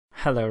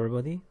Hello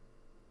everybody.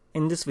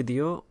 In this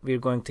video we're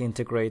going to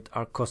integrate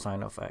our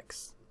cosine of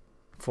x.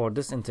 For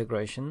this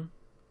integration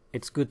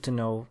it's good to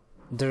know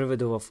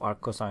derivative of our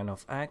cosine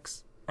of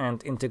x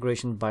and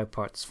integration by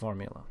parts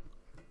formula.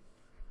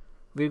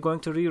 We're going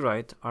to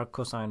rewrite our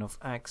cosine of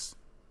x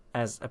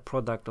as a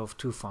product of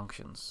two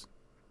functions,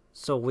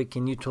 so we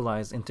can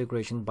utilize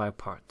integration by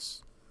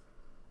parts.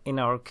 In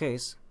our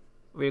case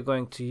we're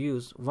going to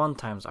use 1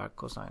 times our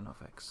cosine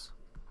of x.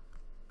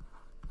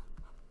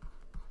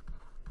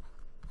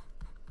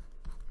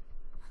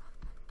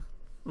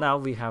 Now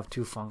we have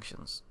two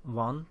functions,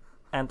 1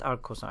 and our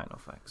cosine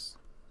of x.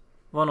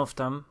 One of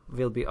them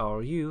will be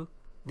our u,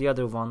 the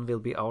other one will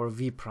be our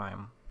v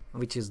prime,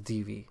 which is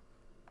dv.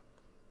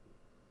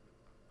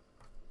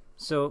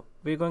 So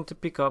we're going to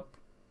pick up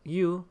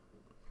u,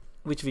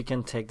 which we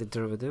can take the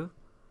derivative,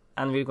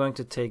 and we're going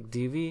to take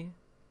dv,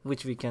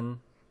 which we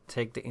can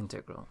take the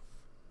integral.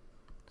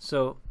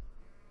 So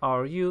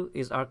our u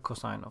is our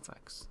cosine of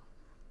x.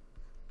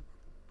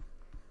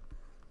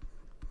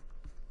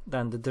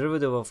 Then the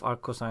derivative of our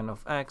cosine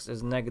of x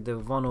is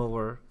negative 1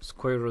 over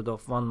square root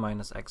of 1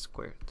 minus x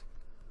squared.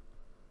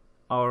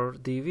 Our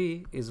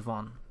dv is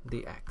 1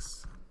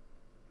 dx.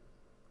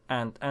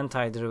 And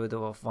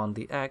antiderivative of 1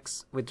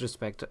 dx with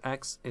respect to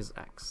x is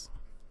x.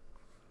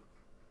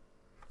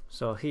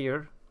 So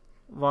here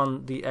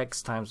 1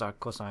 dx times our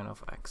cosine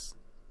of x.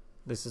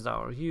 This is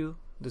our u,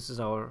 this is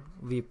our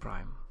v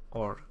prime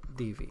or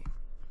dv.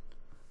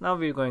 Now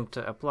we're going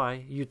to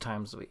apply u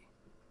times v.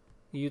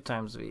 U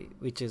times v,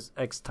 which is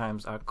x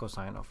times our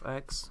cosine of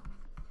x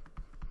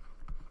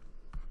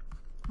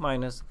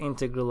minus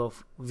integral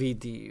of v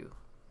du.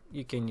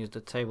 You can use the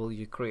table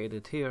you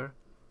created here.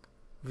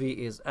 V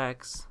is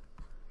x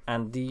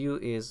and du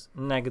is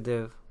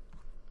negative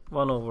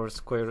 1 over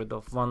square root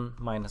of 1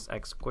 minus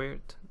x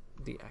squared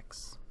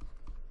dx.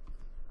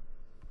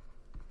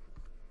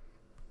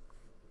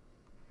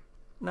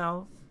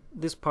 Now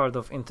this part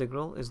of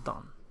integral is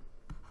done.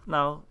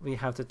 Now we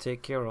have to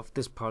take care of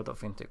this part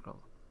of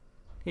integral.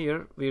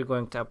 Here we are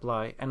going to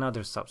apply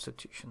another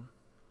substitution.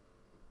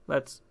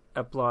 Let's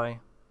apply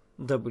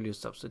w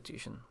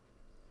substitution.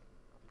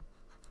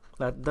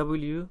 Let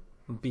w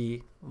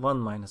be 1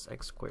 minus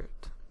x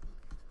squared.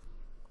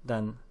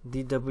 Then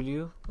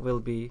dw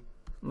will be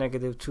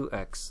negative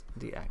 2x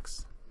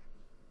dx.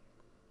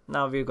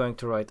 Now we're going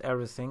to write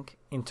everything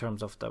in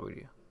terms of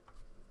w.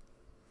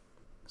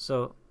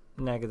 So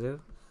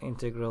negative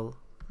integral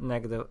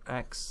negative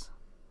x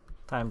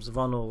times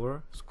 1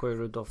 over square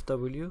root of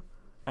w.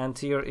 And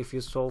here if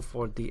you solve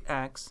for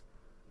dx,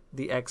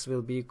 dx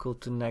will be equal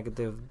to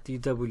negative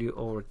dw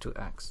over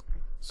 2x.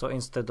 So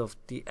instead of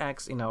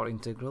dx in our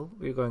integral,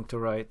 we're going to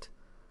write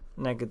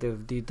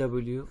negative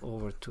dw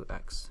over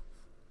 2x.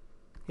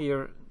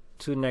 Here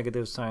two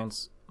negative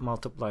signs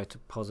multiply to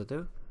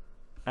positive,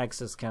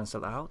 x's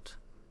cancel out,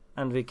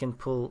 and we can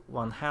pull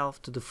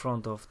 1/2 to the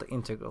front of the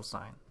integral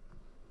sign.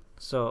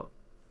 So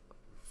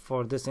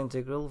for this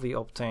integral we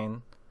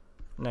obtain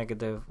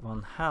negative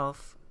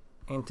 1/2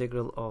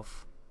 integral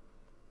of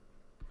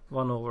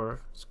 1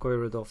 over square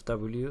root of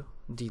w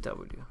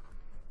dw.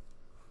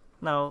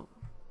 Now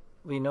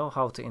we know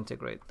how to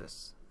integrate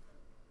this.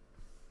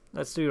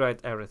 Let's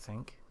rewrite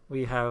everything.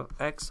 We have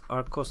x,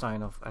 our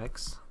cosine of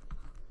x,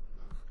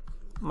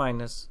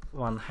 minus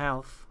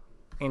 1/2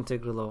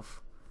 integral of,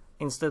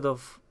 instead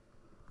of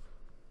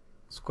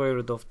square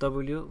root of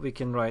w, we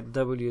can write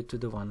w to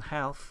the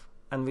 1/2,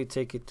 and we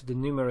take it to the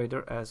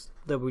numerator as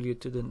w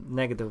to the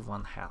negative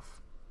 1/2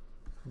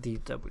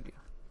 dw.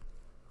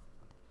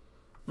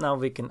 Now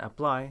we can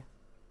apply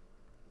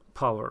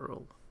power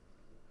rule.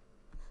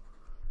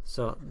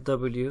 So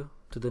w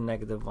to the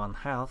negative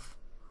 1/2,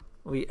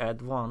 we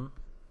add 1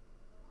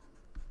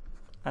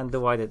 and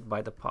divide it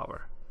by the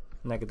power.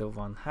 Negative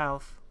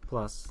 1/2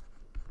 plus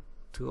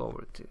 2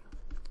 over 2.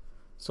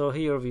 So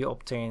here we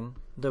obtain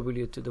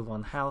w to the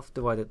 1/2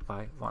 divided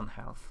by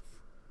 1/2.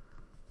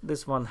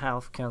 This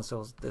 1/2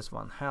 cancels this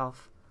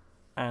 1/2,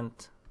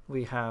 and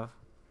we have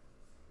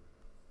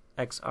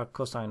x, our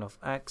cosine of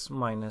x,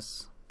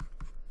 minus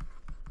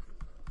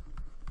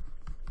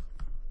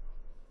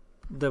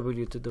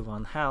w to the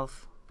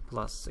 1/2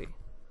 plus c.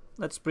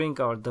 Let's bring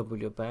our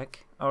w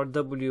back. Our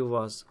w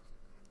was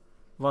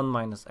 1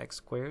 minus x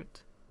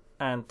squared,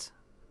 and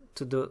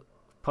to the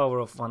power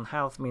of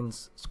 1/2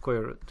 means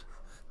square root.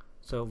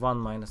 So 1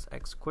 minus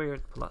x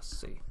squared plus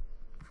c,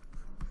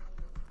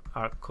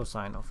 our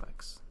cosine of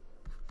x.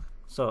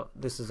 So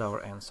this is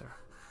our answer.